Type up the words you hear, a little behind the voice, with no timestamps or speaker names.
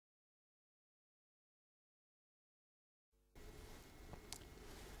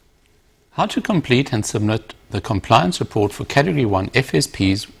How to complete and submit the compliance report for Category 1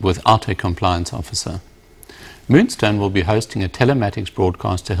 FSPs without a compliance officer. Moonstone will be hosting a telematics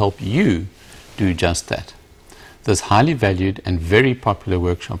broadcast to help you do just that. This highly valued and very popular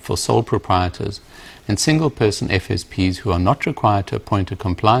workshop for sole proprietors and single-person FSPs who are not required to appoint a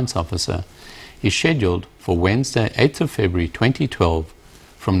compliance officer is scheduled for Wednesday, 8th of February 2012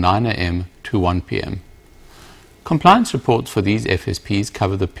 from 9 a.m. to 1 p.m. Compliance reports for these FSPs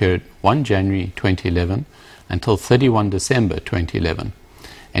cover the period 1 January 2011 until 31 December 2011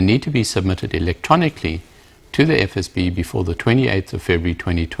 and need to be submitted electronically to the FSB before the 28th of February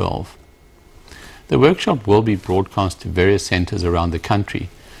 2012. The workshop will be broadcast to various centres around the country,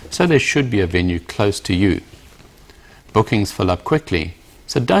 so there should be a venue close to you. Bookings fill up quickly,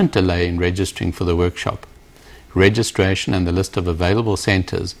 so don't delay in registering for the workshop. Registration and the list of available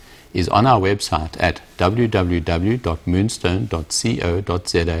centres is on our website at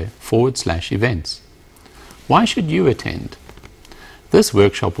www.moonstone.co.za/events. Why should you attend? This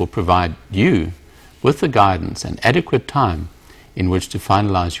workshop will provide you with the guidance and adequate time in which to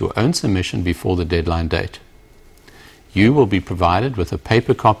finalize your own submission before the deadline date. You will be provided with a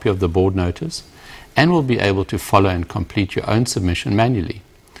paper copy of the board notice and will be able to follow and complete your own submission manually.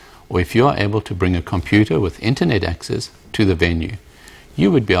 Or if you are able to bring a computer with internet access to the venue,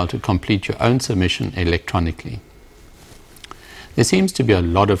 you would be able to complete your own submission electronically. There seems to be a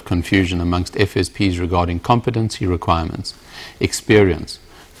lot of confusion amongst FSPs regarding competency requirements, experience,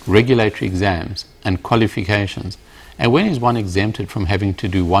 regulatory exams and qualifications, and when is one exempted from having to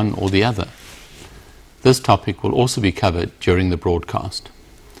do one or the other. This topic will also be covered during the broadcast.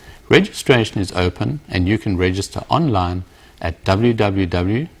 Registration is open and you can register online at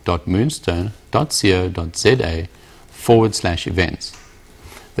www.moonstone.co.za/events.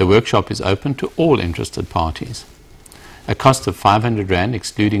 The workshop is open to all interested parties. A cost of R500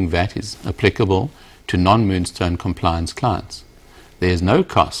 excluding VAT is applicable to non-Moonstone compliance clients. There is no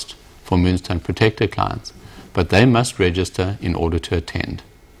cost for Moonstone Protector clients, but they must register in order to attend.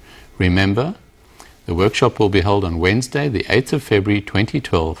 Remember, the workshop will be held on Wednesday, the 8th of February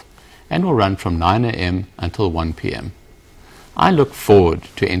 2012 and will run from 9 a.m. until 1 p.m. I look forward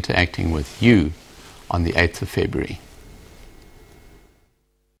to interacting with you on the 8th of February.